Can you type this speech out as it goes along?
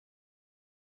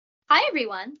Hi,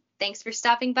 everyone. Thanks for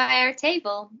stopping by our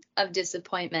table of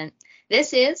disappointment.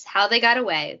 This is How They Got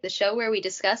Away, the show where we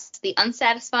discuss the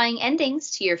unsatisfying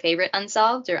endings to your favorite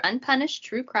unsolved or unpunished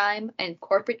true crime and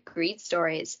corporate greed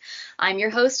stories. I'm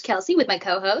your host, Kelsey, with my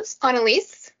co-host,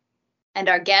 Annalise, and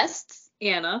our guests,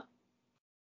 Anna,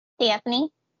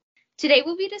 Anthony. Today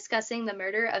we'll be discussing the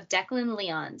murder of Declan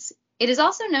Lyons. It is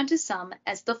also known to some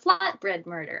as the Flatbread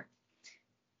murder.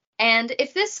 And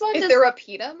if this one Is there a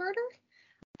pita murder?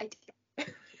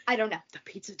 I don't know. the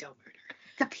pizza dough murder.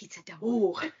 The pizza dough.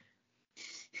 Ooh.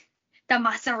 The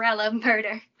mozzarella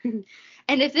murder. And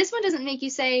if this one doesn't make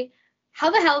you say, how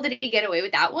the hell did he get away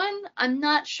with that one? I'm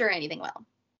not sure anything will.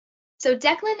 So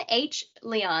Declan H.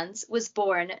 Lyons was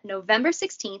born November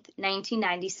 16th,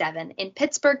 1997 in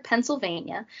Pittsburgh,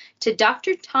 Pennsylvania, to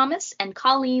Dr. Thomas and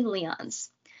Colleen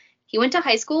Lyons. He went to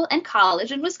high school and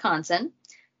college in Wisconsin,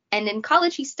 and in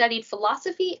college he studied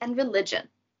philosophy and religion.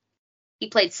 He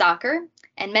played soccer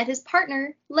and met his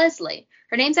partner, Leslie.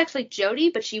 Her name's actually Jody,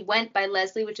 but she went by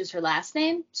Leslie, which is her last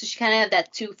name. So she kind of had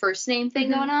that two first name thing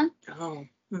going on. Oh.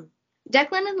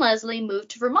 Declan and Leslie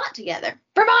moved to Vermont together.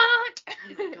 Vermont!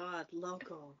 Oh my God,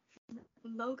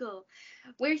 local.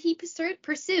 Where he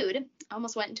pursued, I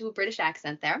almost went into a British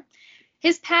accent there,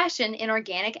 his passion in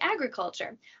organic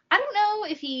agriculture. I don't know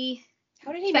if he...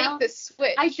 How did he make this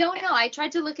switch? I don't know. I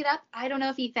tried to look it up. I don't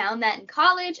know if he found that in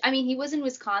college. I mean, he was in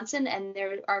Wisconsin, and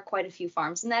there are quite a few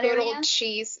farms in that area. Good old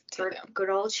cheese. Good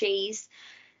old cheese.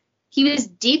 He was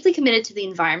deeply committed to the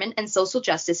environment and social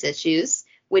justice issues,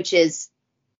 which is,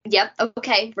 yep,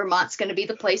 okay, Vermont's going to be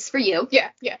the place for you. Yeah.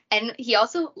 And he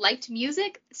also liked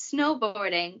music,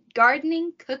 snowboarding,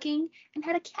 gardening, cooking, and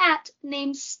had a cat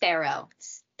named Sparrow.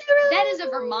 That is a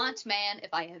Vermont man,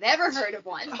 if I have ever heard of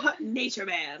one. Nature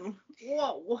man.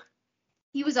 Whoa.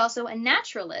 He was also a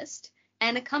naturalist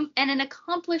and an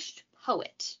accomplished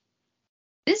poet.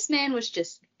 This man was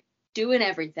just doing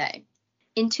everything.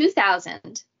 In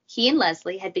 2000, he and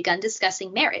Leslie had begun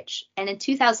discussing marriage, and in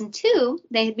 2002,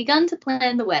 they had begun to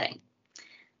plan the wedding.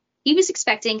 He was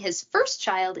expecting his first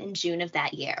child in June of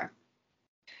that year.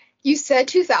 You said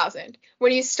 2000.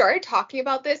 When you started talking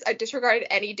about this, I disregarded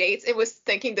any dates and was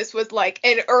thinking this was like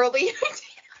an early...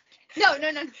 No. He said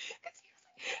 2000.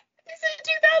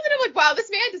 I'm like, wow, this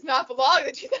man does not belong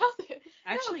in 2000.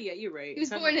 Actually, yeah, you're right. He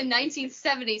was born in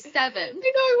 1977. I know,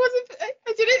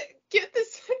 I didn't get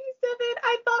this 77.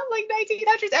 I thought like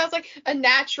 1900s. I was like a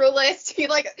naturalist.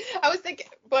 I was thinking,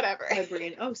 whatever. My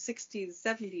brain, 60s,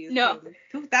 70s. No.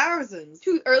 2000s.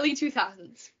 Early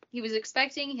 2000s. He was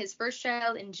expecting his first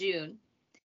child in June.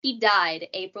 He died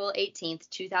April 18th,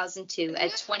 2002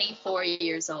 at 24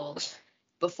 years old,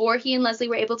 before he and Leslie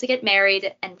were able to get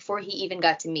married and before he even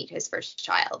got to meet his first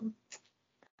child.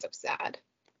 So sad.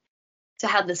 So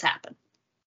how'd this happen?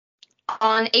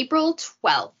 On April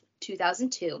 12th,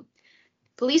 2002,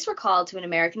 police were called to an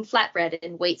American Flatbread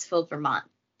in Waitsfield, Vermont.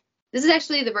 This is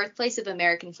actually the birthplace of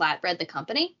American Flatbread, the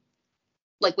company,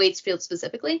 like Waitsfield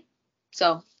specifically.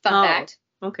 So, fun fact.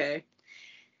 Okay.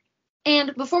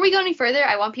 And before we go any further,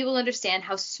 I want people to understand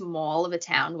how small of a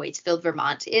town Waitsfield,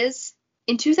 Vermont is.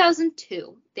 In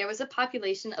 2002, there was a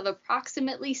population of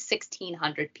approximately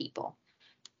 1,600 people.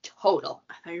 Total.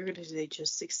 I thought you were going to say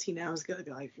just 16 hours ago.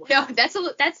 Like, wow. No, that's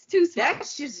too small.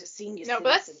 That's just a senior No, but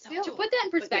that's citizen. still... To put that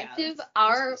in perspective,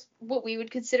 yeah, what we would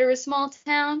consider a small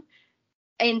town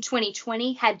in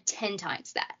 2020 had 10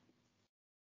 times that.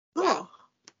 Oh.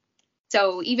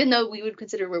 So even though we would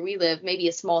consider where we live maybe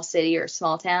a small city or a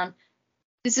small town,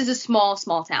 this is a small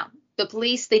town. The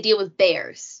police, they deal with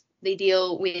bears. They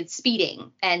deal with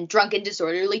speeding and drunken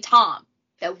disorderly Tom.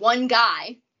 That one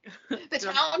guy. The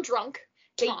town drunk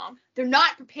Tom. They're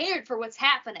not prepared for what's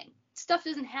happening. Stuff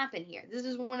doesn't happen here. This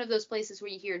is one of those places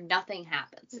where you hear nothing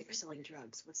happens. They're selling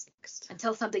drugs. What's next?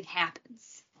 Until something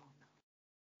happens. Oh,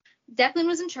 no. Declan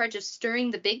was in charge of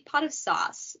stirring the big pot of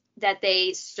sauce that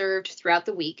they served throughout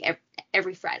the week.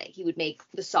 Every Friday, he would make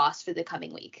the sauce for the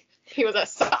coming week. He was a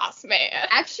sauce man.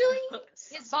 Actually,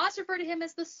 his boss referred to him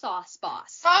as the sauce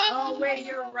boss. Oh, wait,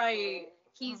 you're right.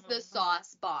 He's the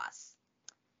sauce boss.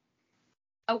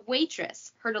 A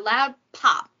waitress heard a loud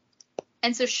pop,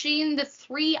 and so she and the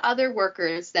 3 other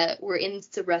workers that were in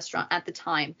the restaurant at the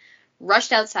time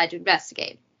rushed outside to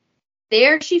investigate.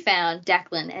 There she found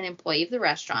Declan, an employee of the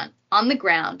restaurant, on the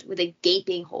ground with a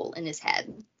gaping hole in his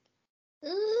head.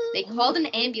 They called an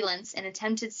ambulance and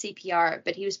attempted CPR,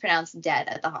 but he was pronounced dead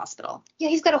at the hospital. Yeah,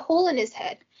 he's got a hole in his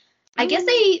head. I guess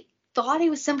they thought it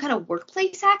was some kind of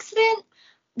workplace accident.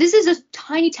 This is a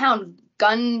tiny town.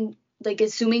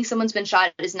 Assuming someone's been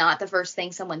shot is not the first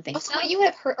thing someone thinks Also, of. you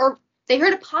have heard, or They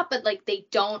heard a pop, but like they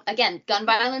don't. Again, gun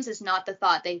violence is not the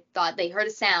thought. They thought they heard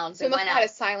a sound. So They it must went have had out.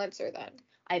 a silencer then.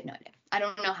 I have no idea. I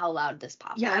don't know how loud this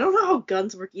pop. Yeah, was. I don't know how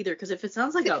guns work either, because if it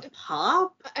sounds like a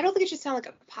pop, I don't think it should sound like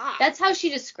a pop. That's how she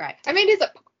described it. I mean, it is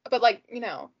a pop, but like,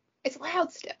 it's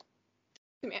loud still.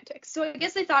 Semantics. So I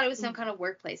guess they thought it was some kind of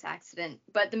workplace accident,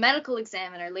 but the medical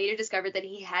examiner later discovered that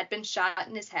he had been shot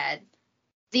in his head.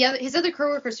 His other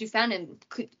coworkers who found him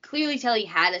could clearly tell he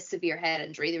had a severe head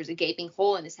injury. There was a gaping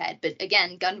hole in his head, but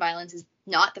again, gun violence is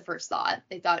not the first thought.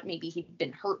 They thought maybe he'd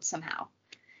been hurt somehow.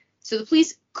 So the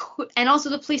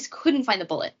police couldn't find the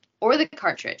bullet or the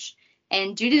cartridge,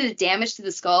 and due to the damage to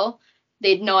the skull, they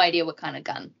had no idea what kind of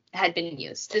gun had been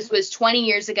used. This was 20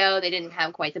 years ago. They didn't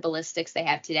have quite the ballistics they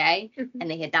have today, and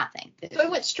they had nothing. So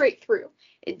it went straight through.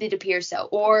 It appears so.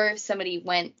 Or somebody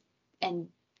went and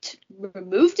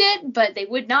removed it, but they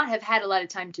would not have had a lot of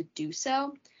time to do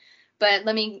so. But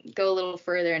let me go a little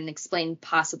further and explain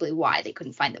possibly why they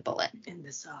couldn't find the bullet. in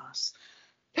the sauce.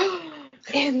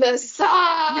 In the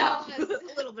sauce. No,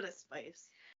 a little bit of spice.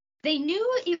 They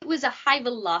knew it was a high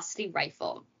velocity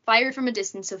rifle fired from a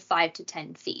distance of 5 to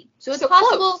 10 feet. So it's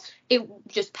possible close. it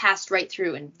just passed right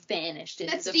through and vanished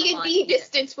into That's the D&D Vermont ether.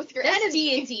 distance with your That's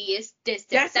enemy. D&D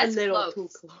distance. That's a little close. too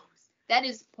close. That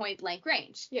is point blank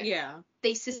range. Yeah.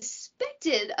 They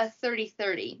suspected a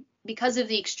 30-30 because of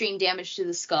the extreme damage to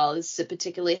the skull. This is a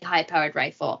particularly high-powered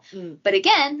rifle. But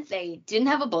again, they didn't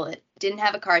have a bullet, didn't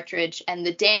have a cartridge, and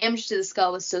the damage to the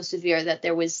skull was so severe that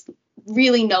there was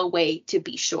really no way to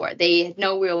be sure. They had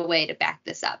no real way to back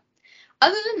this up.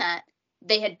 Other than that,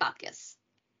 they had bupkis.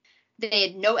 They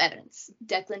had no evidence.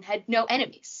 Declan had no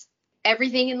enemies.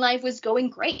 Everything in life was going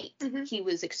great. Mm-hmm. He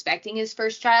was expecting his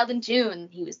first child in June.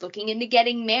 He was looking into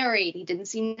getting married. He didn't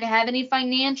seem to have any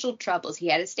financial troubles. He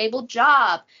had a stable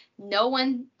job. No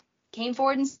one came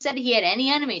forward and said he had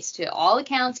any enemies. To all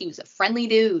accounts, he was a friendly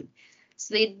dude.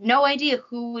 So they had no idea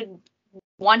who would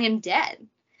want him dead.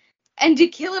 And to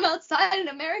kill him outside an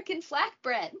American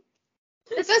flatbread.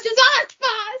 The sauce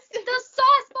boss. The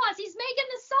sauce boss. He's making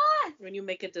the sauce. When you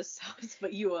make it the sauce,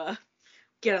 but you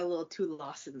get a little too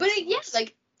lost in the But sauce. yes,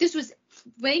 like this was,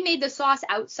 they made the sauce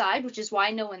outside, which is why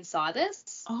no one saw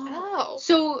this. Oh.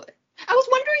 So I was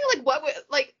wondering,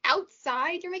 what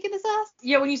outside you're making the sauce?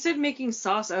 Yeah, when you said making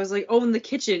sauce, I was like, oh, in the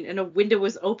kitchen, and a window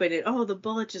was open, and the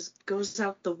bullet just goes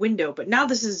out the window. But now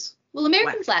this is... Well,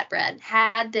 American Flatbread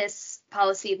had this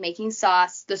policy of making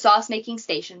sauce, the sauce making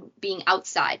station being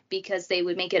outside, because they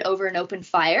would make it over an open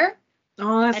fire.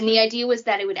 Oh, that's... And the idea was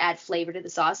that it would add flavor to the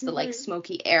sauce, the like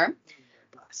smoky air.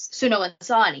 So no one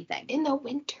saw anything. In the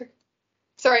winter.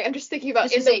 Sorry, I'm just thinking about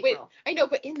This in was the April. winter. I know,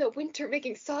 but in the winter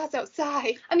making sauce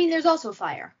outside. I mean, there's also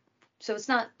fire, so it's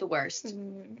not the worst.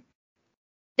 Mm.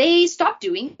 They stopped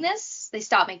doing this. They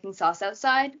stopped making sauce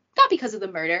outside, not because of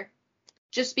the murder,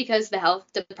 just because the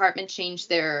health department changed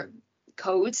their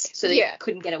codes, so they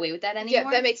couldn't get away with that anymore.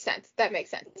 Yeah, that makes sense.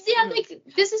 Yeah, like,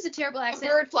 this is a terrible A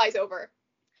accident. bird flies over.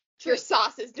 Your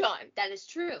sauce is done. That is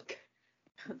true.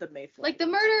 the Mayflower. Like, the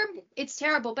murder, it's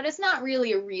terrible, but it's not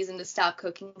really a reason to stop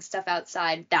cooking stuff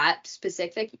outside that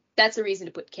specific. That's a reason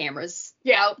to put cameras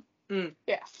out.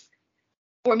 Yeah.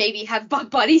 Or maybe have bug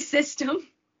buddy system.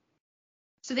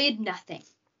 So they had nothing.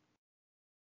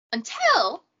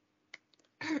 Until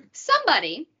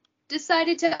somebody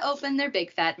decided to open their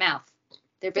big fat mouth.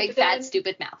 Their big fat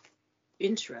stupid mouth.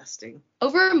 Interesting.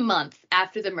 Over a month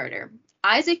after the murder,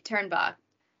 Isaac Turnbach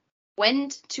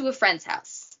went to a friend's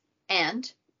house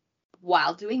and,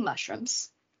 while doing mushrooms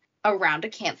around a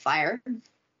campfire,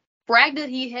 bragged that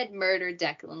he had murdered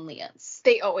Declan Lyons.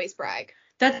 They always brag.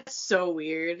 That's so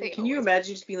weird. Can you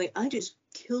imagine just being like, I just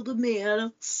killed a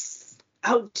man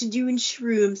out to doing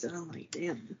shrooms? And I'm like,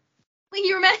 damn. Like,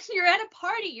 you're at a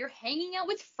party, you're hanging out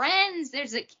with friends,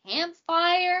 there's a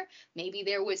campfire, maybe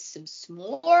there was some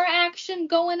s'more action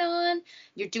going on,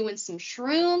 you're doing some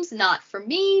shrooms, not for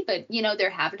me, but, they're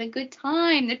having a good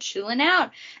time, they're chilling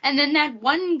out. And then that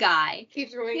one guy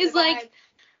is like,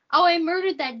 oh, I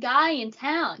murdered that guy in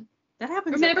town. That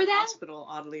happens Remember at the that? hospital,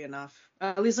 oddly enough.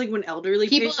 At least, like, when elderly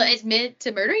People patients... admit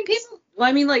to murdering people? Well,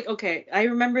 I mean, like, okay, I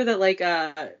remember that, like,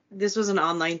 this was an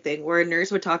online thing where a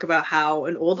nurse would talk about how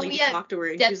an old lady talked to her,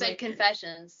 and she was Deathbed like...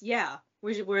 confessions. Yeah,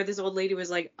 where this old lady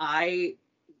was like, I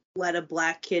let a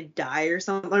black kid die or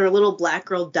something, or a little black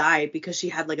girl died because she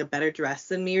had, like, a better dress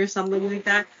than me or something like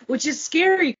that, which is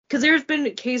scary, because there's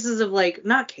been cases of, like,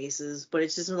 not cases, but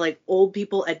it's just, like, old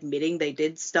people admitting they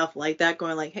did stuff like that,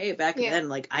 going like, hey, back then,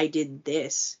 like, I did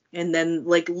this, and then,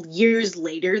 like, years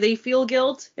later they feel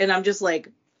guilt, and I'm just like...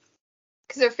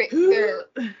 Because they're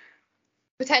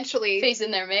potentially...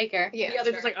 facing their maker. Yeah,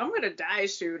 they're just like, I'm gonna die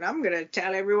soon, I'm gonna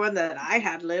tell everyone that I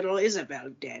had little Isabel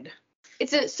dead.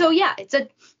 It's a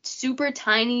super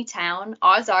tiny town.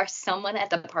 Odds are someone at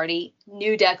the party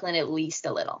knew Declan at least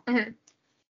a little. Mm-hmm.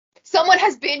 Someone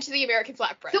has been to the American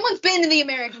Flatbread. Someone's been to the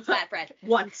American Flatbread.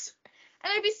 Once.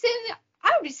 And I would be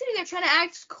sitting there trying to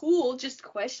act cool, just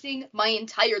questioning my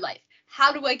entire life.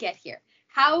 How do I get here?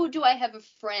 How do I have a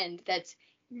friend that's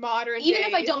modern even days.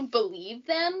 if I don't believe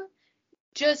them,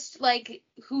 just like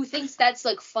who thinks that's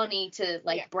like funny to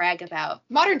like brag about.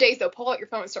 Modern days though, pull out your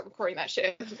phone and start recording that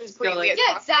shit.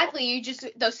 Exactly. You just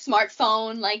the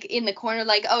smartphone like in the corner,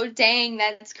 like, oh dang,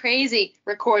 that's crazy.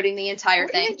 Recording the entire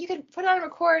thing. You could put on a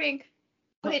recording,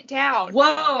 put it down. Whoa,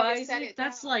 Isaac,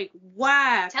 that's down. Like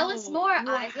whack. Tell us more,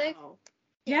 Isaac.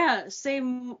 Yeah, say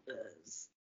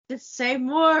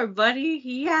more, buddy.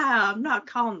 Yeah, I'm not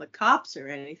calling the cops or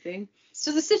anything.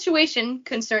 So the situation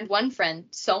concerned one friend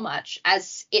so much,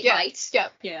 as it might,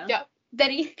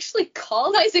 that he actually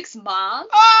called Isaac's mom.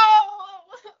 Oh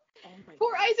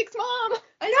poor Isaac's mom.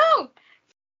 I know.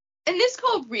 And this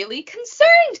call really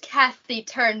concerned Kathy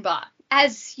Turnbaugh,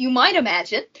 as you might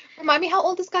imagine. Remind me how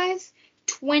old this guy is?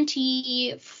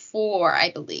 24,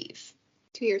 I believe.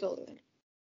 2 years older than him.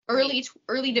 Early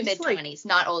to mid-20s,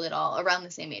 not old at all, around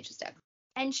the same age as Declan.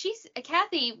 And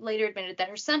Kathy later admitted that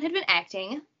her son had been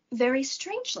acting very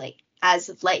strangely as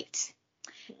of late.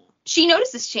 She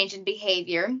noticed this change in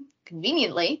behavior,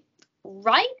 conveniently,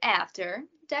 right after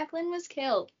Declan was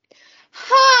killed.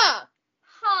 I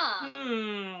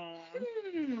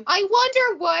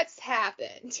wonder what's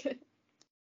happened.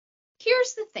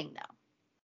 Here's the thing, though.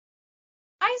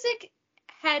 Isaac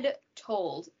had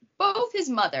told both his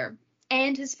mother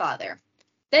and his father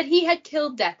that he had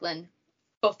killed Declan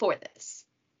before this.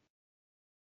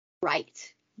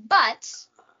 Right. But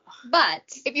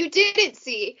if you didn't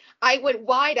see, I went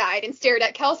wide-eyed and stared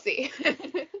at Kelsey.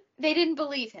 They didn't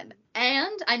believe him.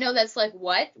 And I know that's like,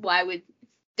 what? Why would...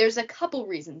 There's a couple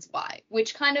reasons why,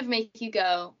 which kind of make you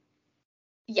go,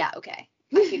 yeah, okay.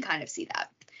 I could kind of see that.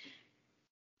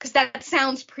 Because that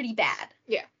sounds pretty bad.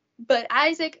 Yeah. But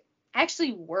Isaac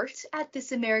actually worked at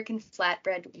this American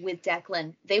Flatbread with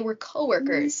Declan. They were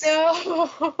coworkers.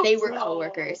 No. They were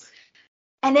coworkers.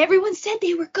 And everyone said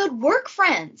they were good work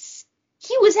friends.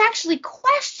 He was actually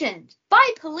questioned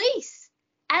by police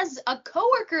as a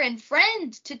coworker and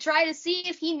friend to try to see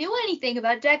if he knew anything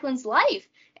about Declan's life,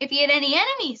 if he had any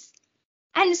enemies.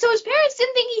 And so his parents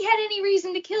didn't think he had any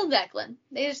reason to kill Declan.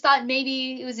 They just thought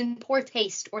maybe it was in poor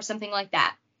taste or something like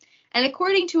that. And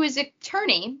according to his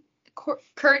attorney,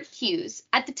 Kurt Hughes,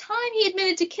 at the time he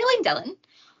admitted to killing Dylan,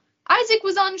 Isaac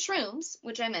was on shrooms,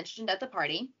 which I mentioned at the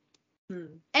party,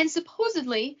 and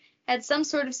supposedly had some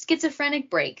sort of schizophrenic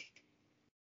break,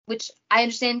 which I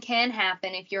understand can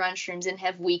happen if you're on shrooms and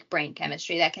have weak brain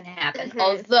chemistry. That can happen.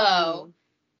 Although,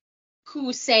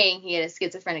 who's saying he had a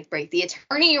schizophrenic break? The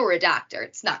attorney or a doctor?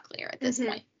 It's not clear at this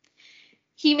point.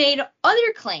 He made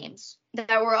other claims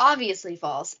that were obviously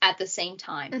false at the same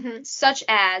time, such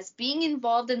as being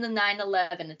involved in the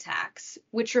 9/11 attacks,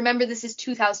 which, remember, this is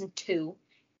 2002.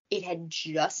 It had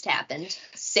just happened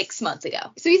 6 months ago.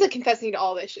 So he's like confessing to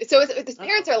all this shit. So his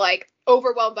parents are like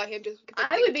overwhelmed by him just.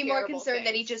 I would be more concerned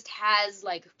that he just has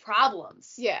like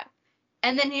problems. Yeah.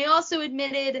 And then he also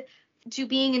admitted to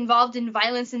being involved in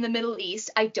violence in the Middle East.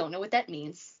 I don't know what that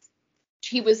means.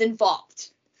 He was involved.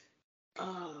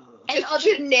 And other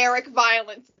generic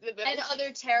violence in the Middle East. And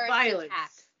other terrorist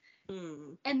attacks.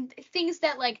 And things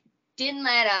that like didn't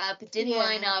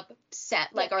line up,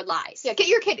 are lies. Yeah, get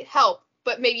your kid help.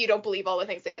 But maybe you don't believe all the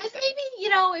things they say.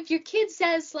 Maybe, if your kid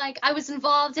says, like, I was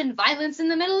involved in violence in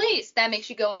the Middle East, that makes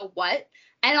you go, what?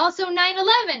 And also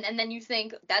 9/11, and then you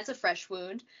think, that's a fresh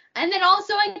wound. And then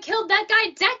also, I killed that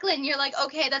guy, Declan. You're like,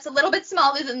 okay, that's a little bit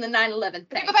smaller than the 9/11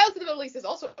 thing. But violence in the Middle East is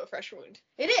also a fresh wound.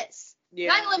 It is.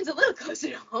 Yeah. 9/11's a little closer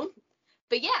to home.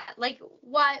 But yeah, like,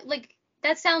 why, like,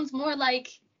 that sounds more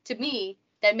like, to me,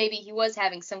 that maybe he was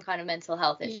having some kind of mental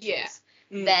health issues.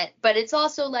 Yeah. But it's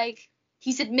also like,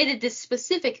 he's admitted this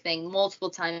specific thing multiple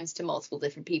times to multiple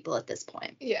different people at this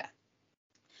point. Yeah.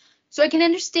 So I can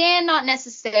understand not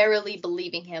necessarily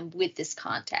believing him with this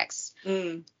context.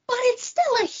 But it's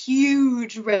still a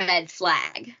huge red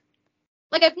flag.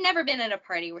 Like, I've never been at a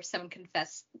party where someone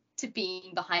confessed to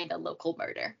being behind a local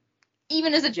murder.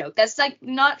 Even as a joke. That's, like,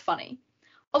 not funny.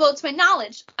 Although, to my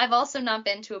knowledge, I've also not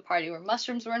been to a party where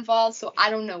mushrooms were involved, so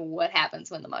I don't know what happens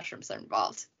when the mushrooms are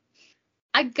involved.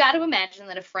 I got to imagine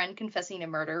that a friend confessing to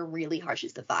murder really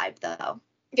harshes the vibe, though.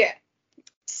 Yeah.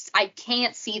 I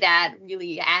can't see that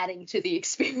really adding to the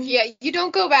experience. Yeah, you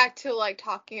don't go back to, like,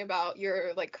 talking about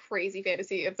your, like, crazy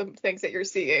fantasy of the things that you're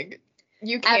seeing.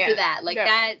 You can't. After that, like,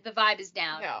 the vibe is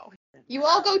down. No. You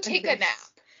all go take a nap.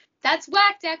 That's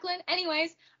whack, Declan.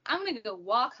 Anyways, I'm going to go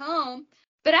walk home.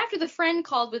 But after the friend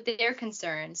called with their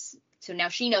concerns, so now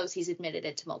she knows he's admitted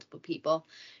it to multiple people,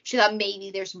 she thought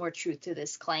maybe there's more truth to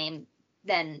this claim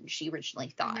than she originally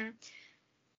thought. Mm-hmm.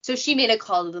 So she made a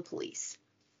call to the police.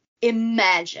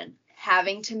 Imagine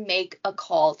having to make a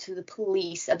call to the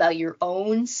police about your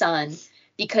own son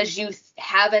because you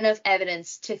have enough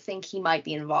evidence to think he might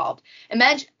be involved.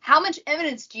 Imagine how much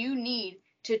evidence do you need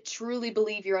to truly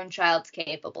believe your own child's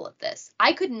capable of this.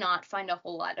 I could not find a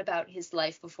whole lot about his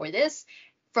life before this.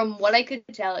 From what I could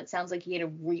tell, it sounds like he had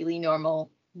a really normal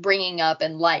bringing up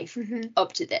and life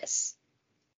up to this.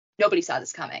 Nobody saw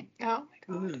this coming. Oh,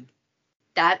 my God. Mm.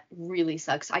 That really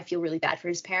sucks. I feel really bad for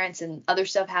his parents, and other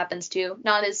stuff happens too.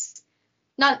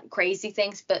 Not crazy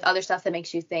things, but other stuff that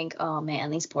makes you think, oh, man,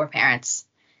 these poor parents.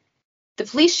 The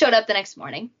police showed up the next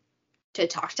morning to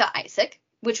talk to Isaac,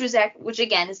 which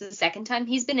again is the second time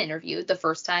he's been interviewed, the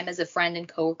first time as a friend and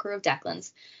coworker of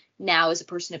Declan's, now as a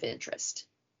person of interest.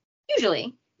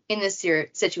 Usually, in this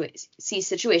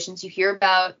situations, you hear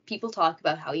about people talk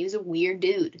about how he was a weird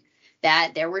dude,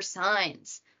 that there were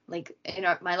signs. Like in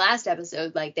my last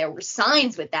episode, like there were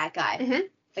signs with that guy. Mm-hmm.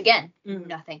 Again,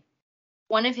 nothing.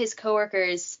 One of his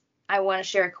coworkers, I want to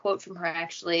share a quote from her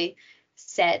actually,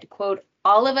 said, quote,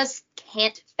 "All of us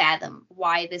can't fathom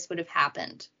why this would have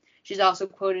happened." She's also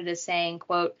quoted as saying,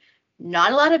 quote,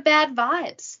 "Not a lot of bad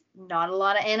vibes, not a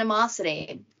lot of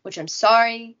animosity," which I'm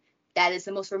sorry, that is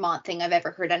the most Vermont thing I've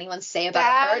ever heard anyone say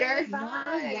about a murder. Not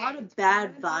a lot of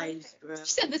bad vibes, bro. She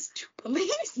said this to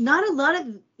police. Not a lot of,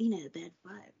 bad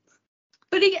vibes.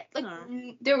 But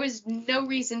again, there was no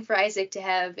reason for Isaac to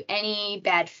have any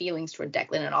bad feelings toward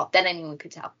Declan at all, that anyone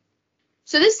could tell.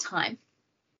 So this time,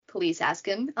 police ask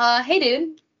him, "Hey,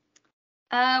 dude,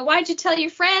 why'd you tell your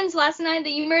friends last night that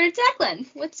you murdered Declan?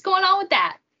 What's going on with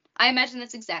that?" I imagine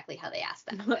that's exactly how they asked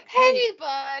that. Hey,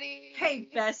 buddy. Hey,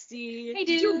 bestie. Hey, dude.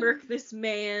 Did you murk this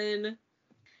man?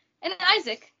 And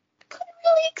Isaac couldn't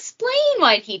really explain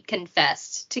why he'd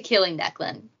confessed to killing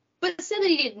Declan, but said that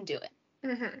he didn't do it.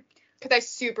 Mm-hmm. Because I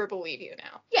super believe you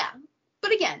now. Yeah,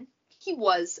 but again, he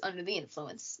was under the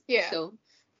influence. Yeah. So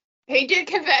he did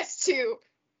confess to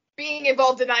being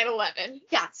involved in 9/11.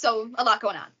 Yeah, so a lot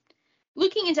going on.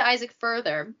 Looking into Isaac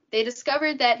further, they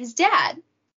discovered that his dad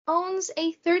owns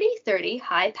a .30-30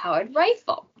 high-powered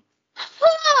rifle.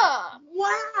 Huh!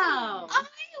 Wow! I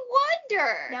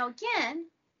wonder. Now again,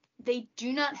 they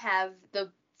do not have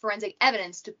the forensic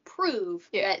evidence to prove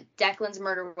that Declan's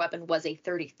murder weapon was a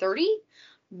 .30-30,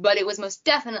 but it was most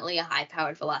definitely a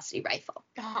high-powered velocity rifle.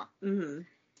 Uh-huh. Mm-hmm.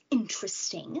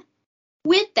 Interesting.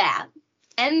 With that,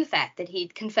 and the fact that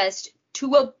he'd confessed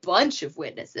to a bunch of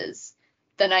witnesses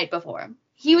the night before,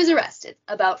 he was arrested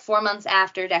about 4 months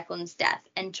after Declan's death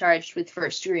and charged with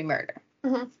first-degree murder.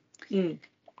 Mm-hmm. Mm.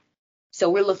 So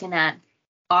we're looking at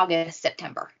August,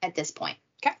 September at this point.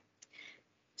 Okay.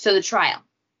 So the trial.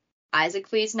 Isaac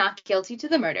pleads not guilty to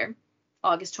the murder,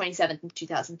 August 27th,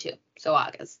 2002. So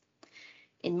August.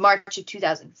 In March of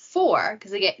 2004,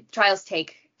 because trials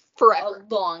take forever,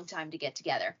 a long time to get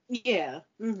together. Yeah.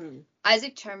 Mm-hmm.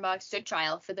 Isaac Turnbach stood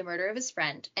trial for the murder of his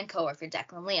friend and coworker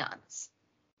Declan Lyons.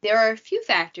 There are a few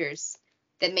factors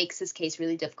that makes this case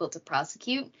really difficult to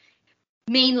prosecute.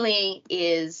 Mainly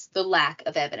is the lack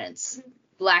of evidence.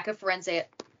 Lack of forensic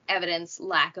evidence,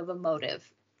 lack of a motive.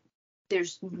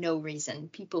 There's no reason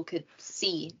people could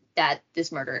see that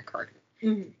this murder occurred.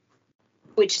 Mm-hmm.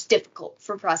 Which is difficult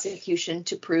for prosecution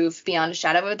to prove beyond a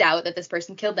shadow of a doubt that this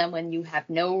person killed them when you have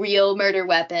no real murder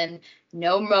weapon,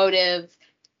 no motive,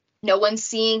 no one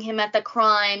seeing him at the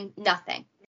crime, nothing.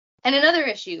 And another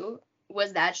issue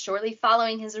was that shortly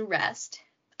following his arrest,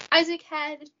 Isaac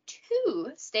had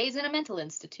 2 stays in a mental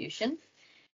institution,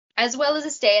 as well as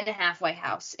a stay in a halfway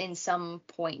house in some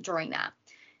point during that.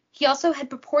 He also had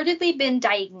purportedly been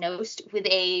diagnosed with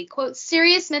a, quote,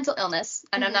 serious mental illness,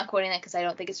 and I'm not quoting that because I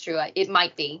don't think it's true. It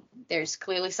might be. There's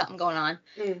clearly something going on.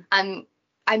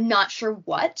 I'm not sure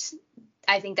what.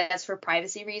 I think that's for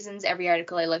privacy reasons. Every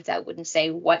article I looked at wouldn't say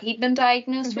what he'd been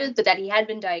diagnosed with, but that he had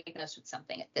been diagnosed with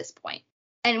something at this point.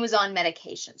 And was on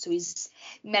medication, so he's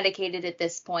medicated at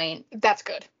this point. That's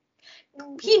good.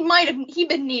 He'd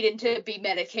been needed to be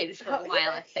medicated for a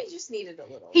while, I think. He just needed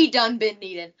a little. He done been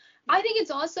needed. I think it's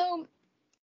also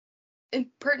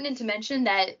pertinent to mention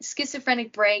that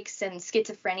schizophrenic breaks and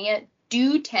schizophrenia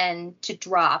do tend to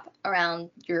drop around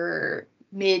your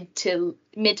mid to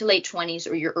late 20s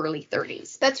or your early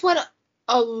 30s. That's when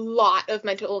a lot of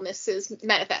mental illnesses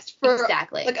manifest.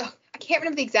 Exactly. Like, I can't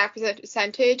remember the exact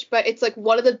percentage, but it's like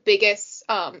one of the biggest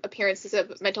appearances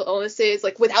of mental illnesses,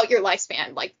 like without your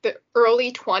lifespan, like the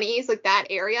early 20s, like that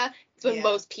area is when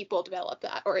most people develop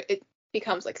that, or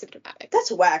becomes like symptomatic.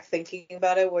 That's whack thinking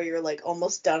about it, where you're like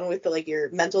almost done with like your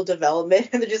mental development,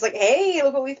 and they're just like, hey,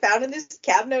 look what we found in this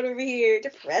cabinet over here,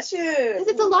 depression. Because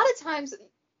it's a lot of times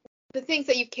the things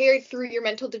that you've carried through your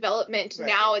mental development, Right.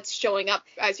 now it's showing up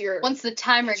as your... Once the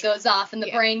timer goes off and the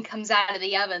Yeah. brain comes out of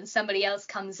the oven, somebody else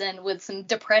comes in with some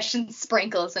depression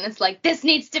sprinkles, and it's like, this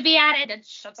needs to be added, and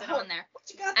shoves it on there. What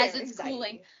you got As there? it's Anxiety.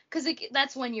 cooling. Because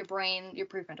that's when your brain, your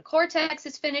prefrontal cortex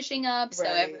is finishing up. So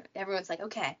Right. everyone's like,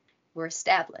 okay, we're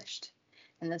established.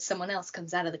 And then someone else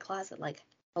comes out of the closet like,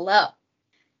 hello.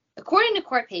 According to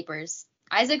court papers,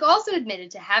 Isaac also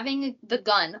admitted to having the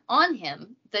gun on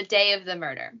him the day of the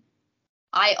murder.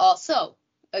 I also,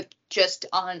 just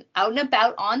out and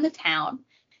about on the town,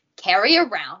 carry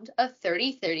around a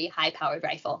 30-30 high-powered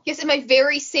rifle. Yes, in my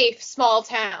very safe small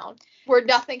town where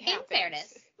nothing happens. In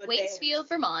fairness, But Waitsfield,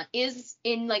 Vermont is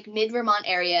in like mid-Vermont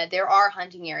area. There are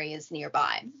hunting areas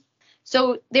nearby.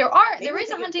 So there is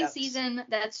a hunting season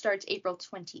that starts April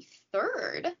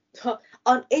 23rd.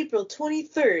 On April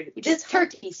 23rd, Which is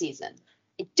turkey season.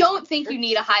 I don't think you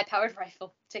need a high-powered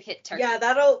rifle to hit turkey. Yeah,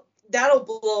 that'll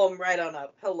blow them right on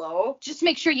up. Hello. Just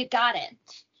make sure you got it.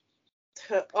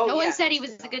 Oh, No yeah. one said he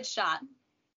was a good shot.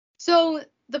 So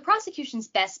the prosecution's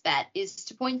best bet is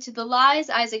to point to the lies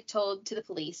Isaac told to the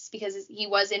police, because he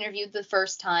was interviewed the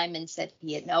first time and said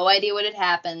he had no idea what had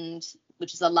happened,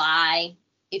 which is a lie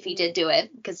if he did do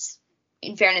it, because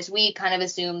in fairness, we kind of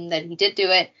assume that he did do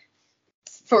it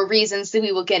for reasons that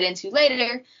we will get into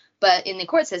later, but in the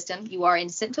court system, you are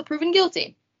innocent until proven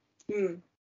guilty. Hmm.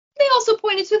 They also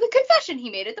pointed to the confession he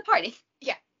made at the party.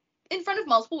 Yeah. In front of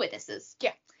multiple witnesses.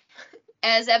 Yeah.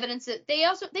 As evidence that they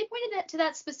pointed to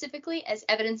that specifically as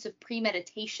evidence of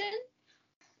premeditation.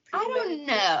 I don't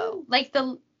know. Like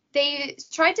they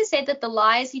tried to say that the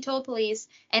lies he told police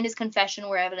and his confession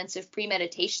were evidence of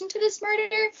premeditation to this murder.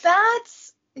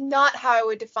 That's not how I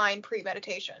would define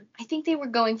premeditation. I think they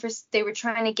were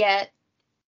trying to get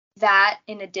that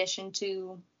in addition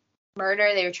to murder.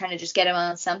 They were trying to just get him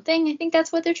on something. I think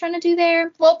that's what they're trying to do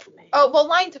there. Well,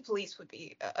 lying to police would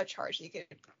be a charge you could.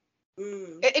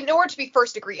 In order to be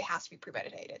first degree, it has to be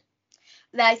premeditated.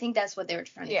 I think that's what they were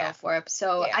trying to go for.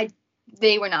 So Yeah.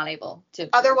 they were not able to.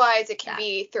 Otherwise, it can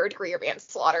be third degree or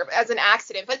manslaughter as an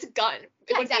accident. But it's a gun.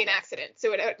 It wouldn't be an accident. So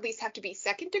it would at least have to be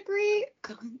second degree.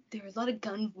 There are a lot of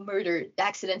gun murder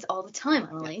accidents all the time,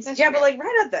 Annalise. Yeah, but like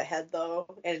right at the head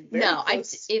though, and very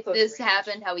if close this range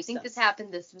happened, how we think stuff. this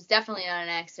happened, this was definitely not an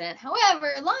accident.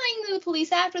 However, lying to the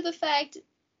police after the fact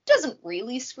doesn't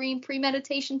really scream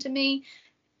premeditation to me.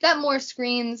 That more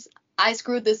screams, I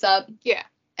screwed this up. Yeah.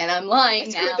 And I'm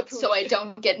lying now, the police. so I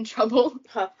don't get in trouble.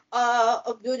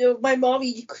 My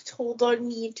mommy told on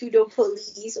me to the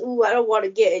police. Ooh, I don't want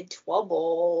to get in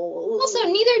trouble. Also,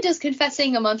 neither does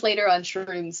confessing a month later on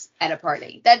shrooms at a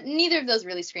party. Neither of those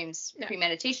really screams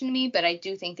premeditation to me, but I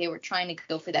do think they were trying to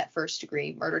go for that first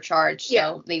degree murder charge,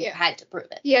 so they had to prove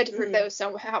it. You had to prove that was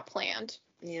somehow planned.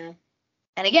 Yeah.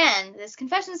 And again, this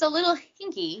confession's a little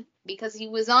hinky because he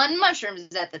was on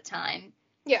mushrooms at the time.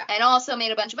 Yeah. And also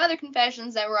made a bunch of other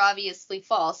confessions that were obviously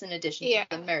false in addition to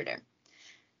the murder.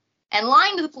 And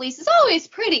lying to the police is always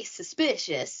pretty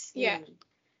suspicious. Yeah.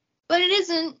 But it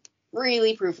isn't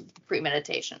really proof of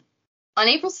premeditation. On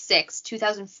April 6,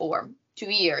 2004, 2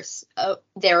 years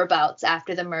thereabouts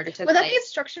after the murder took Would place. that be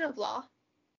obstruction of law?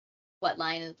 What,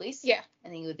 lying to the police? Yeah. I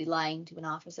think it would be lying to an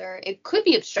officer. It could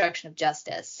be obstruction of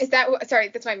justice. Is that what? Sorry,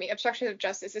 that's what I mean. Obstruction of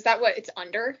justice. Is that what it's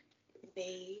under?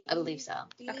 I believe so.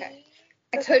 Okay.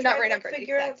 I could not remember the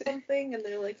figure out exact. something, and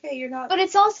they're like, "Hey, you're not." But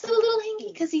it's also a little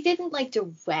hinky because he didn't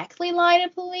directly lie to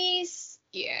police.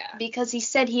 Yeah. Because he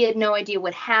said he had no idea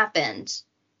what happened.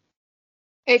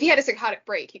 If he had a psychotic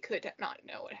break, he could not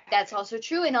know what happened. That's also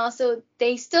true, and also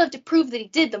they still have to prove that he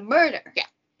did the murder. Yeah.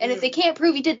 And if they can't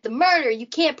prove he did the murder, you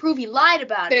can't prove he lied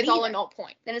about then it. it's all a null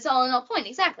point. Then it's all a null point,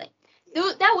 exactly.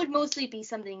 That would mostly be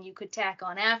something you could tack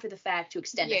on after the fact to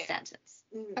extend a sentence.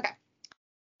 Okay.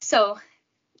 So,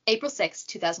 April 6,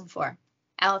 2004.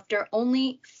 After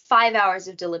only 5 hours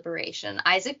of deliberation,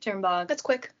 Isaac Turnbog That's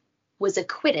quick. was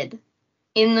acquitted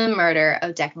in the murder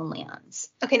of Declan Lyons.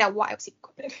 Okay, now why was he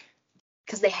acquitted?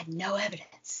 Because they had no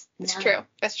evidence. That's None. true.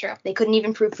 That's true. They couldn't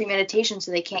even prove premeditation,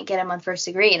 so they can't get him on first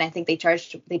degree, and I think they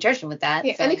charged him with that.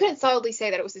 Yeah, so. and they couldn't solidly say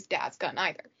that it was his dad's gun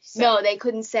either. So. No, they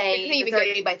couldn't say They couldn't even the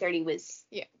 30 by 30 was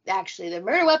Yeah. actually the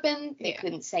murder weapon. They Yeah.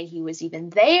 couldn't say he was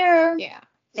even there. Yeah.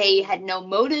 They had no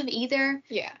motive either.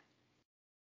 Yeah.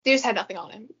 They just had nothing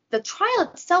on him. The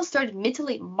trial itself started mid to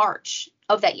late March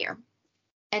of that year,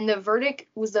 and the verdict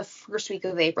was the first week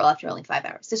of April after only 5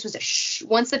 hours. This was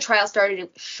once the trial started,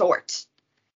 it was short.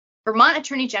 Vermont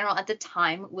Attorney General at the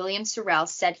time, William Sorrell,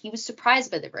 said he was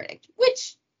surprised by the verdict,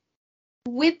 which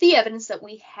with the evidence that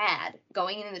we had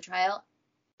going into the trial,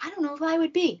 I don't know if I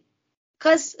would be.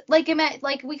 Because, like,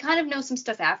 we kind of know some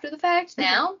stuff after the fact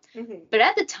now, but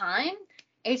at the time,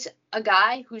 it's a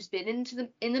guy who's been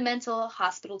in the mental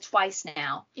hospital twice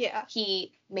now. Yeah.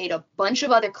 He made a bunch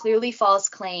of other clearly false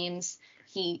claims.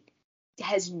 He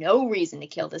has no reason to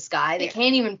kill this guy. They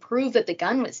can't even prove that the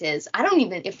gun was his.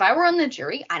 If I were on the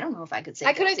jury, I don't know if I could say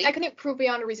I couldn't prove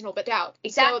beyond a reasonable doubt.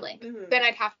 Exactly. So then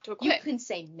I'd have to acquit. You can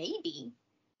say maybe,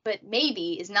 but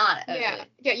maybe is not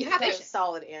you have to a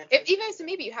solid answer. Even if it's a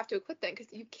maybe, you have to acquit then,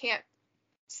 because you can't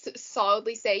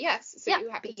solidly say yes. So you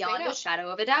have to beyond a shadow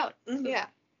of a doubt. Yeah.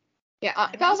 Yeah.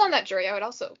 If I was on that jury, I would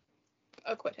also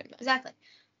acquit him then. Exactly.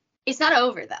 It's not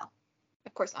over, though.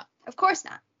 Of course not. Of course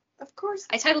not. Of course.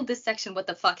 I titled this section "What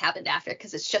the Fuck Happened After"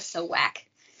 because it's just so whack.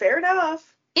 Fair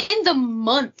enough. In the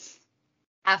month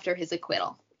after his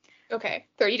acquittal. Okay,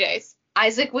 30 days.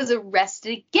 Isaac was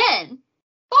arrested again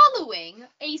following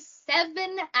a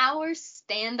 7-hour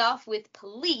standoff with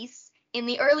police in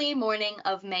the early morning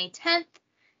of May 10th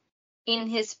in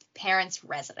his parents'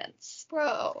 residence.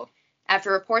 Bro.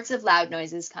 After reports of loud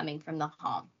noises coming from the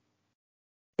home.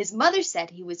 His mother said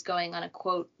he was going on a,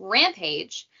 quote,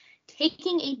 rampage,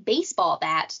 taking a baseball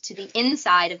bat to the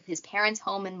inside of his parents'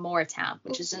 home in Moortown,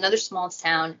 which is another small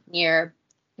town near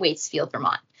Waitsfield,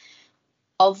 Vermont.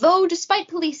 Although, despite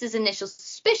police's initial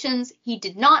suspicions, he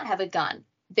did not have a gun.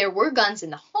 There were guns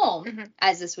in the home,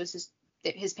 as this was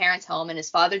his parents' home, and his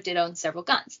father did own several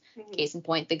guns. Case in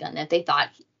point, the gun that they thought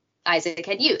Isaac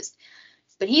had used.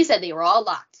 But he said they were all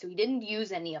locked, so he didn't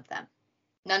use any of them.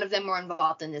 None of them were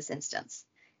involved in this instance.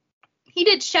 He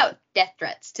did shout death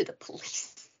threats to the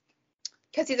police.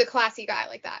 Because he's a classy guy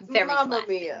like that. Very Mamma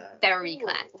classy. mia. Very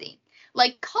classy.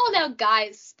 Like, called out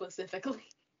guys specifically.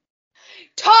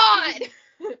 Todd!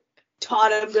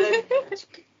 Todd, I'm gonna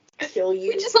kill you.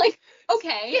 Which is like,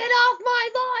 okay. Get off my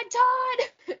lawn,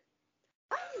 Todd!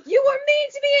 You were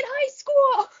mean to me in high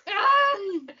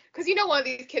school! Because you know one of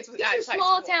these kids was at It's a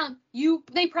small town.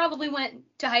 They probably went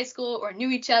to high school or knew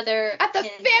each other. At the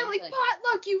family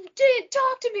potluck, you didn't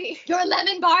talk to me! Your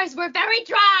lemon bars were very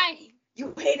dry!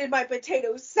 You hated my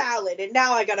potato salad, and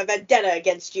now I got a vendetta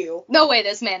against you. No way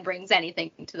this man brings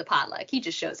anything to the potluck. He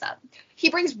just shows up. He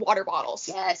brings water bottles.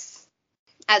 Yes.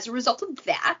 As a result of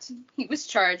that, he was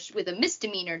charged with a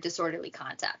misdemeanor disorderly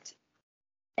conduct.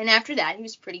 And after that, he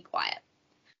was pretty quiet.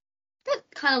 That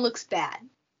kind of looks bad.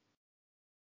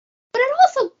 But it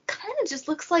also kind of just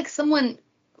looks like someone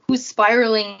who's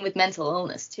spiraling with mental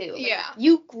illness, too. Like, Yeah.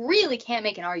 You really can't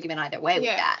make an argument either way with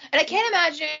that. And I can't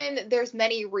imagine there's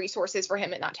many resources for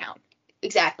him in that town.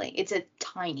 Exactly. It's a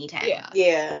tiny town.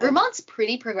 Yeah. Vermont's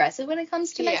pretty progressive when it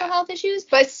comes to mental health issues.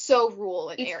 But it's so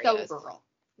rural in areas. It's so rural.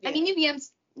 Yeah. I mean,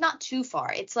 UVM's not too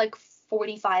far. It's like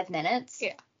 45 minutes.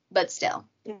 Yeah. But still.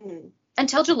 Mm-hmm.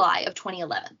 Until July of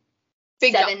 2011.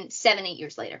 Big jump. 8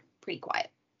 years later. Pretty quiet.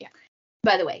 Yeah.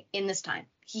 By the way, in this time,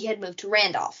 he had moved to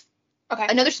Randolph. Okay.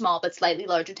 Another small but slightly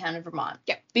larger town in Vermont.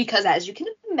 Yeah. Because as you can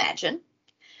imagine,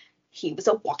 he was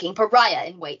a walking pariah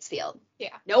in Waitsfield.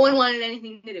 Yeah. No one wanted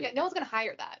anything to do with Yeah, it. no one's going to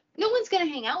hire that. No one's going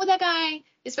to hang out with that guy,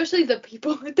 especially the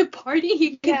people at the party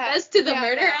he confessed to the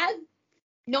murder at.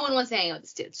 No one wants to hang out with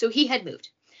this dude. So he had moved.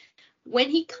 When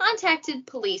he contacted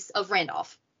police of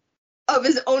Randolph of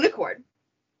his own accord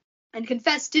and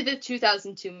confessed to the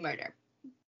 2002 murder,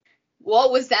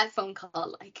 what was that phone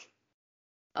call like?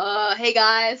 Hey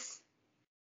guys.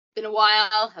 Been a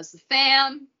while. How's the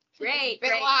fam? Great.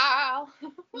 Been a while.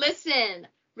 Listen,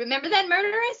 remember that murder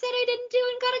I said I didn't do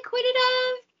and got acquitted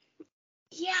of?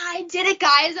 Yeah, I did it,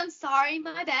 guys. I'm sorry.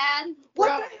 My bad.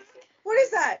 What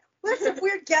is that? What's a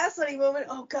weird gaslighting moment?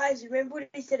 Oh, guys, remember when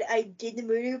I said I did the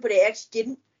murder, but I actually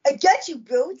didn't? I got you,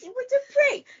 bro. It was a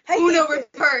prank. Uno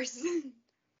reverse.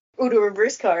 Uno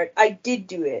reverse card. I did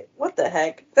do it. What the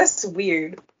heck? That's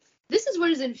weird. This is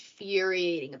what is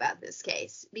infuriating about this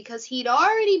case, because he'd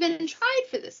already been tried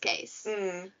for this case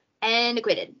and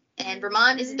acquitted. And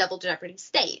Vermont is a double jeopardy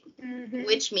state,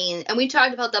 which means, and we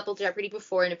talked about double jeopardy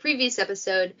before in a previous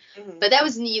episode, but that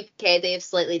was in the UK. They have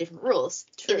slightly different rules.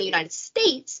 True. In the United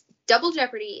States, double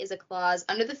jeopardy is a clause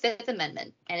under the Fifth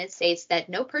Amendment, and it states that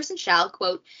no person shall,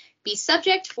 quote, be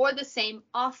subject for the same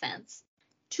offense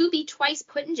to be twice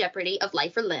put in jeopardy of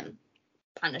life or limb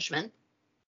punishment.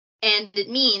 And it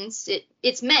means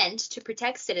it's meant to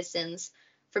protect citizens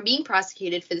from being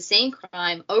prosecuted for the same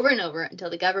crime over and over until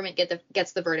the government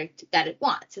gets the verdict that it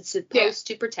wants. It's supposed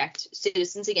to protect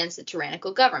citizens against a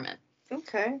tyrannical government.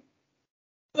 Okay.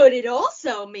 But it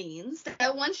also means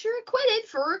that once you're acquitted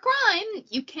for a crime,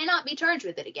 you cannot be charged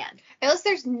with it again. Unless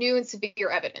there's new and severe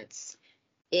evidence.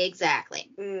 Exactly.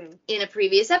 Mm. In a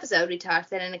previous episode, we talked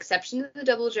that an exception to the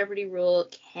Double Jeopardy rule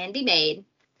can be made.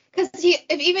 Because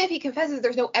even if he confesses,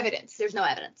 there's no evidence. There's no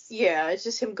evidence. Yeah, it's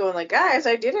just him going like, guys,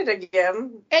 I did it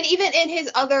again. And even in his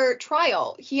other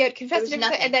trial, he had confessed to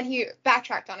nothing. and then he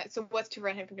backtracked on it. So what's to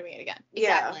prevent him from doing it again?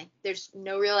 Exactly. Yeah. There's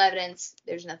no real evidence.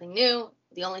 There's nothing new.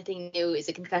 The only thing new is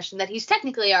a confession that he's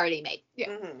technically already made. Yeah.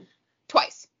 Mm-hmm.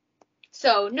 Twice.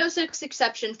 So no such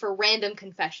exception for random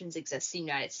confessions exists in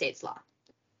United States law.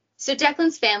 So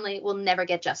Declan's family will never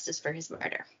get justice for his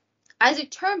murder.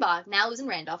 Isaac Turnbach now lives in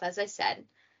Randolph, as I said,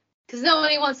 because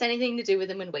nobody wants anything to do with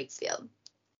him in Waitsfield.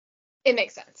 It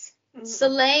makes sense. Mm-hmm.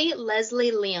 Soleil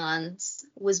Leslie Lyons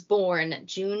was born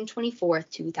June 24th,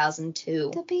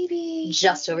 2002. The baby.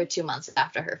 Just over 2 months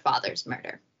after her father's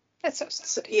murder. That's so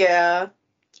sad. Yeah.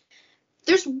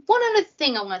 There's one other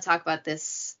thing I want to talk about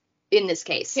in this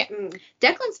case. Yeah.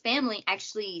 Declan's family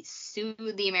actually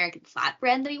sued the American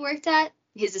Flatbread that he worked at,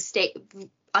 his estate,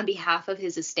 on behalf of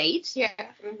his estate. Yeah.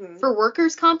 Mm-hmm. For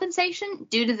workers' compensation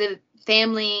due to the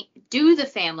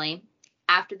family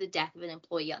after the death of an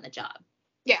employee on the job.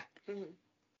 Yeah. Mm-hmm.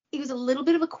 It was a little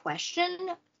bit of a question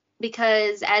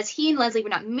because as he and Leslie were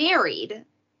not married,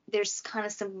 there's kind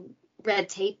of some red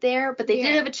tape there, but they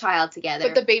did have a child together.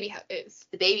 But the baby is.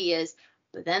 The baby is.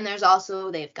 But then there's also,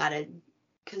 they've got to,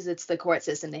 because it's the court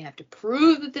system, they have to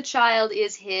prove that the child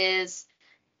is his.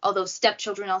 Although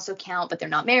stepchildren also count, but they're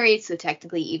not married, so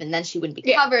technically even then she wouldn't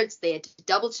be covered. So they had to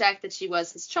double check that she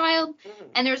was his child. Mm-hmm.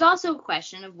 And there's also a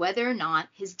question of whether or not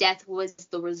his death was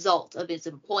the result of his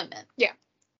employment. Yeah.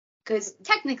 Because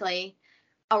technically,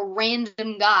 a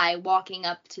random guy walking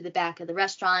up to the back of the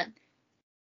restaurant,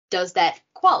 does that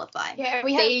qualify? Yeah,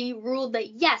 they ruled that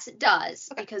yes, it does,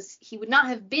 because he would not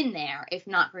have been there if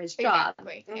not for his job,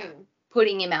 Exactly. Yeah.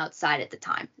 putting him outside at the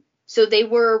time. So they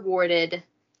were awarded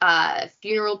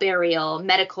funeral, burial,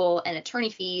 medical, and attorney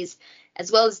fees,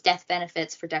 as well as death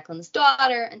benefits for Declan's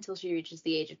daughter until she reaches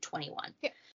the age of 21. Yeah.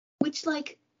 Which,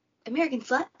 like, American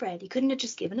Flatbread, you couldn't have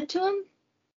just given it to him?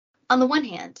 On the one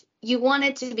hand, you want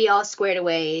it to be all squared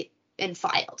away and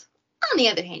filed. On the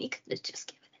other hand, you could have just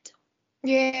given it to him.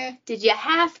 Yeah. Did you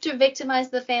have to victimize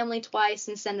the family twice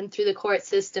and send them through the court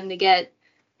system to get,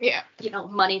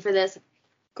 money for this?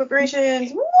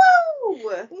 Corporations.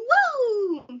 Woo!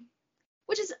 Woo!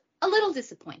 Which is a little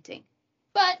disappointing.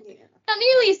 But not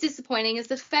nearly as disappointing as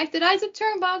the fact that Isaac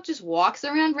Turnbach just walks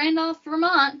around Randolph,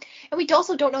 Vermont. And we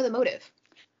also don't know the motive.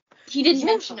 He didn't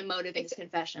mention a motive in his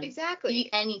confession. Exactly.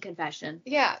 Any confession.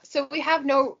 Yeah, so we have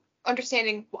no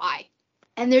understanding why.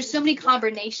 And there's so many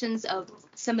combinations of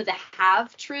some of the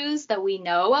half-truths that we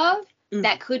know of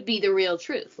that could be the real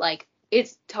truth. Like,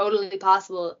 it's totally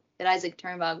possible that Isaac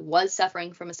Turnbach was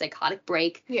suffering from a psychotic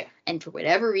break. Yeah. And for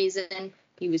whatever reason,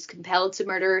 he was compelled to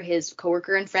murder his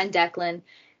coworker and friend Declan,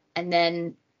 and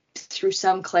then through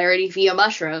some clarity via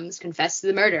mushrooms, confessed to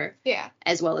the murder. Yeah.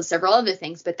 As well as several other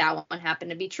things, but that one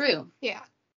happened to be true. Yeah.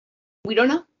 We don't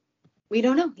know.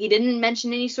 He didn't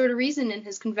mention any sort of reason in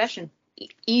his confession.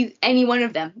 Any one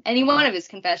of his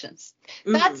confessions.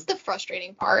 That's the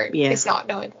frustrating part. Yeah. Is not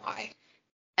knowing why.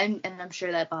 And I'm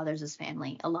sure that bothers his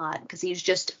family a lot because he's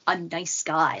just a nice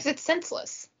guy. Because it's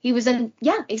senseless. He was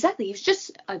exactly. He was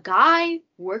just a guy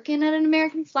working at an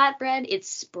American Flatbread. It's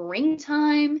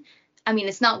springtime. I mean,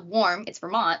 it's not warm. It's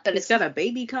Vermont, but it's got a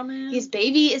baby coming. His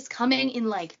baby is coming in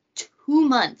like 2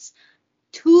 months.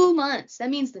 2 months. That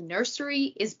means the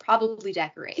nursery is probably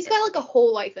decorated. He's got like a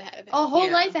whole life ahead of him. A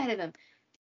whole life ahead of him.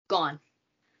 Gone.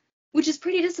 Which is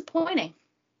pretty disappointing.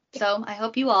 So I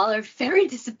hope you all are very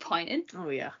disappointed. Oh,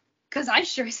 yeah. Because I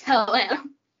sure as hell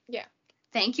am. Yeah.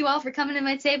 Thank you all for coming to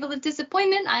my table of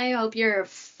disappointment. I hope you're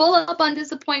full up on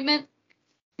disappointment.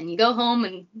 And you go home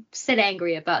and sit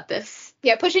angry about this.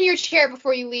 Yeah, push in your chair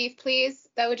before you leave, please.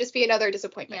 That would just be another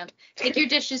disappointment. Yeah. Take your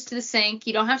dishes to the sink.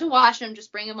 You don't have to wash them.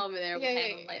 Just bring them over there. We'll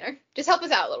hang them later. Just help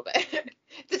us out a little bit.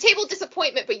 It's a table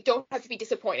disappointment, but you don't have to be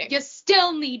disappointing. You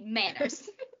still need manners.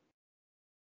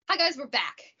 Hi, guys. We're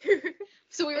back.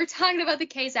 So we were talking about the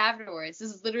case afterwards.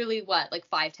 This is literally,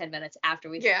 5-10 minutes after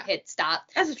we hit stop.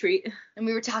 As a treat. And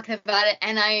we were talking about it,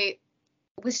 and I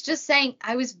was just saying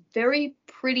I was very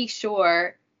pretty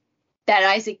sure that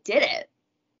Isaac did it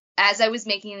as I was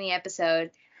making the episode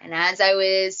and as I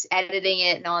was editing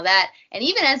it and all that. And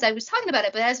even as I was talking about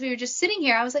it, but as we were just sitting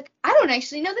here, I was like, I don't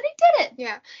actually know that he did it.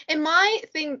 Yeah. And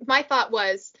my thought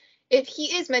was, if he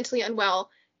is mentally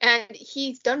unwell and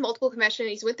he's done multiple confessions,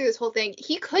 he's went through this whole thing,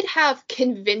 he could have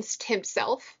convinced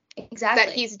himself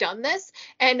that he's done this.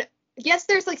 And yes,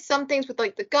 there's like some things with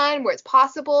like the gun where it's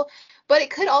possible, but it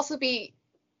could also be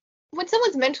when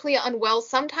someone's mentally unwell,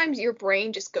 sometimes your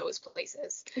brain just goes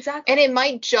places. Exactly. And it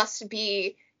might just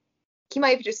be he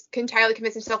might have just entirely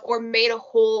convinced himself or made a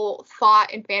whole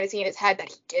thought and fantasy in his head that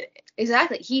he did it.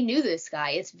 Exactly. He knew this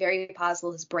guy. It's very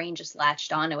possible his brain just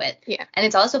latched onto it. Yeah. And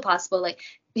it's also possible, like,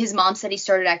 his mom said he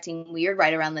started acting weird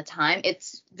right around the time.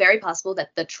 It's very possible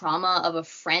that the trauma of a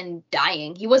friend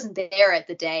dying, he wasn't there at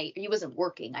the day, he wasn't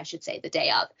working, I should say, the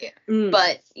day of. Yeah.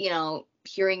 But, you know,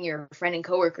 hearing your friend and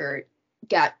coworker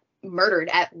got murdered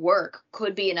at work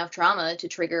could be enough trauma to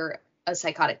trigger a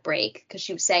psychotic break, because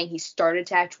she was saying he started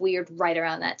to act weird right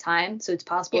around that time. So it's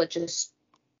possible it just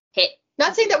hit.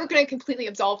 Not saying that we're going to completely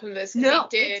absolve him of this. No,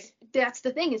 he did. That's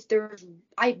the thing, is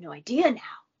I have no idea now.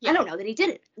 Yeah. I don't know that he did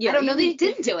it. Yeah, I don't know that he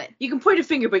didn't do it. You can point a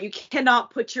finger, but you cannot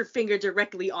put your finger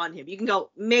directly on him. You can go,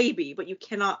 maybe, but you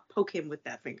cannot poke him with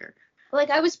that finger. Like,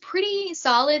 I was pretty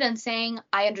solid on saying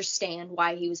I understand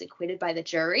why he was acquitted by the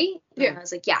jury. Yeah. And I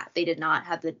was like, yeah, they did not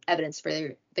have the evidence for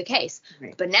the case.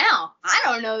 Right. But now, I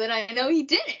don't know that I know he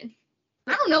didn't.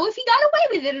 I don't know if he got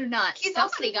away with it or not.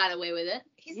 Somebody got away with it.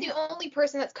 He's the only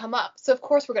person that's come up. So, of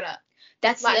course, we're going to.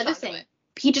 That's the other thing.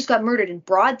 He just got murdered in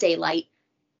broad daylight.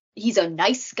 He's a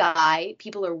nice guy.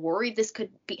 People are worried this could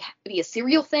be a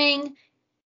serial thing.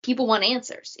 People want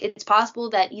answers. It's possible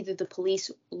that either the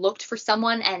police looked for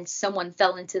someone and someone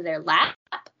fell into their lap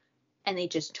and they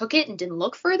just took it and didn't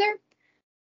look further.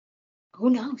 Who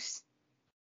knows?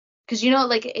 Because, you know,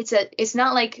 like, it's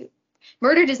not like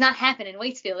murder does not happen in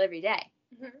Waitsfield every day.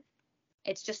 Mm-hmm.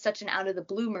 It's just such an out of the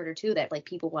blue murder too that, like,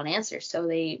 people want answers. So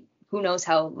who knows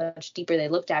how much deeper they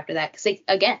looked after that, because they,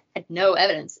 again, had no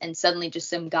evidence, and suddenly just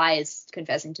some guy is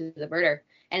confessing to the murder.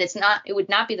 And it would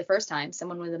not be the first time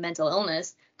someone with a mental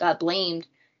illness got blamed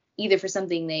either for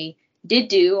something they did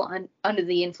do under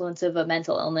the influence of a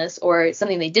mental illness, or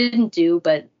something they didn't do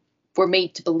but were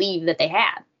made to believe that they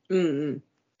had. Mm-hmm.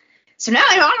 So now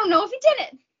I don't know if he did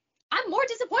it. I'm more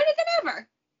disappointed than ever.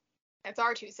 That's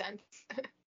our 2 cents.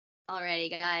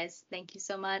 Alrighty, guys. Thank you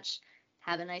so much.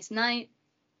 Have a nice night.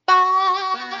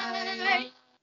 Bye.